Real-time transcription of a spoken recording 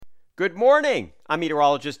Good morning. I'm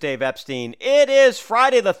meteorologist Dave Epstein. It is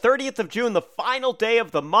Friday, the 30th of June, the final day of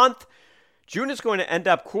the month. June is going to end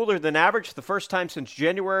up cooler than average. The first time since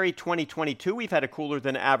January 2022, we've had a cooler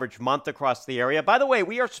than average month across the area. By the way,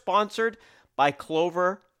 we are sponsored by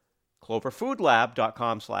Clover,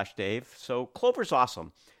 cloverfoodlab.com/Dave. So Clover's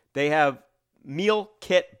awesome. They have meal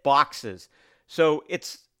kit boxes. So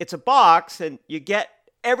it's a box and you get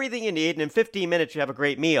everything you need, and in 15 minutes you have a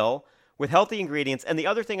great meal with healthy ingredients. And the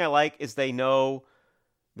other thing I like is they know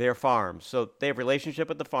their farms. So they have a relationship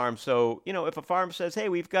with the farm. So, if a farm says, hey,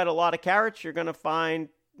 we've got a lot of carrots, you're going to find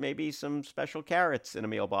maybe some special carrots in a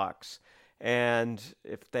meal box. And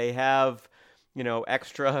if they have,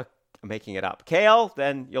 extra, I'm making it up, kale,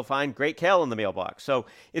 then you'll find great kale in the mailbox. So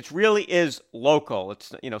it really is local.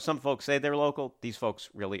 It's, some folks say they're local. These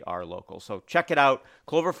folks really are local. So check it out,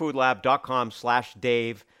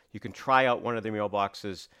 cloverfoodlab.com/Dave. You can try out one of their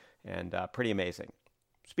mailboxes, and pretty amazing.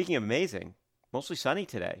 Speaking of amazing, mostly sunny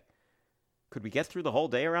today. Could we get through the whole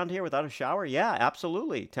day around here without a shower? Yeah,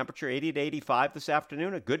 absolutely. Temperature 80 to 85 this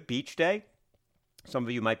afternoon, a good beach day. Some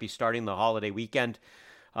of you might be starting the holiday weekend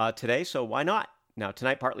today, so why not? Now,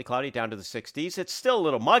 tonight, partly cloudy down to the 60s. It's still a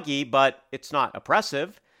little muggy, but it's not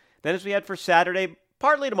oppressive. Then as we head for Saturday,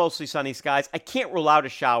 partly to mostly sunny skies. I can't rule out a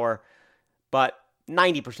shower, but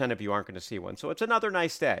 90% of you aren't going to see one. So it's another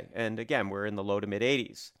nice day. And again, we're in the low to mid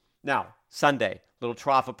 80s. Now, Sunday, little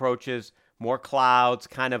trough approaches, more clouds,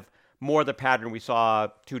 kind of more the pattern we saw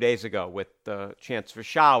 2 days ago with the chance for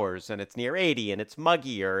showers, and it's near 80 and it's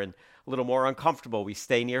muggier and a little more uncomfortable. We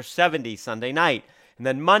stay near 70 Sunday night. And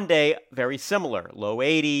then Monday, very similar, low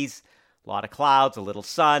 80s, a lot of clouds, a little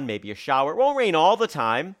sun, maybe a shower. It won't rain all the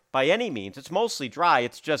time by any means. It's mostly dry.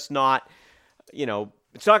 It's just not,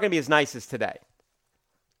 it's not going to be as nice as today.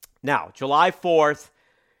 Now, July 4th,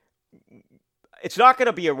 it's not going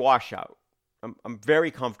to be a washout. I'm very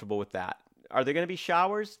comfortable with that. Are there going to be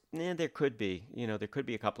showers? There could be. There could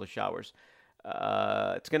be a couple of showers.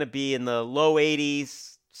 It's going to be in the low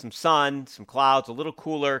 80s, some sun, some clouds, a little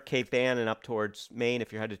cooler, Cape Ann and up towards Maine.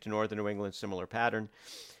 If you're headed to northern New England, similar pattern.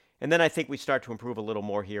 And then I think we start to improve a little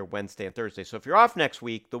more here Wednesday and Thursday. So if you're off next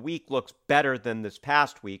week, the week looks better than this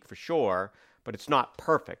past week for sure, but it's not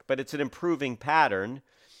perfect. But it's an improving pattern.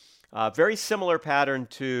 Very similar pattern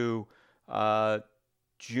to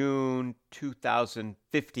June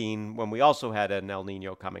 2015 when we also had an El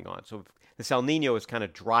Nino coming on. So this El Nino is kind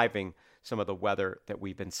of driving some of the weather that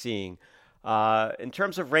we've been seeing. In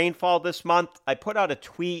terms of rainfall this month, I put out a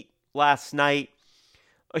tweet last night.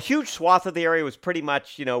 A huge swath of the area was pretty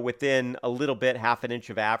much, within a little bit, half an inch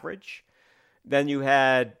of average. Then you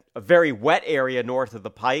had a very wet area north of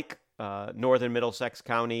the Pike, northern Middlesex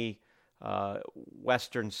County,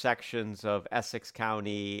 western sections of Essex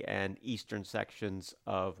County and eastern sections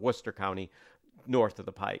of Worcester County north of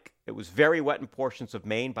the Pike. It was very wet in portions of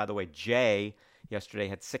Maine. By the way, Jay yesterday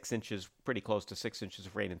had 6 inches, pretty close to 6 inches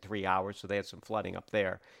of rain in 3 hours, so they had some flooding up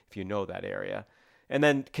there, if you know that area. And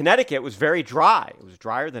then Connecticut was very dry. It was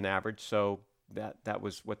drier than average, so that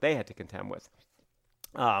was what they had to contend with.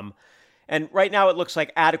 And right now it looks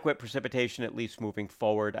like adequate precipitation, at least moving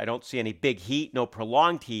forward. I don't see any big heat, no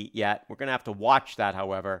prolonged heat yet. We're going to have to watch that,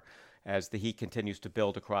 however, as the heat continues to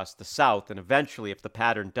build across the south. And eventually, if the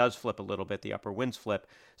pattern does flip a little bit, the upper winds flip,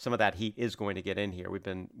 some of that heat is going to get in here. We've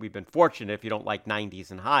been fortunate, if you don't like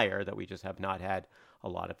 90s and higher, that we just have not had a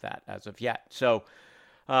lot of that as of yet. So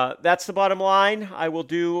that's the bottom line. I will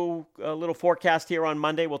do a little forecast here on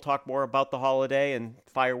Monday. We'll talk more about the holiday and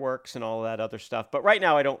fireworks and all that other stuff. But right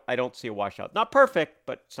now, I don't see a washout. Not perfect,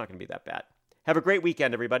 but it's not going to be that bad. Have a great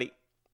weekend, everybody.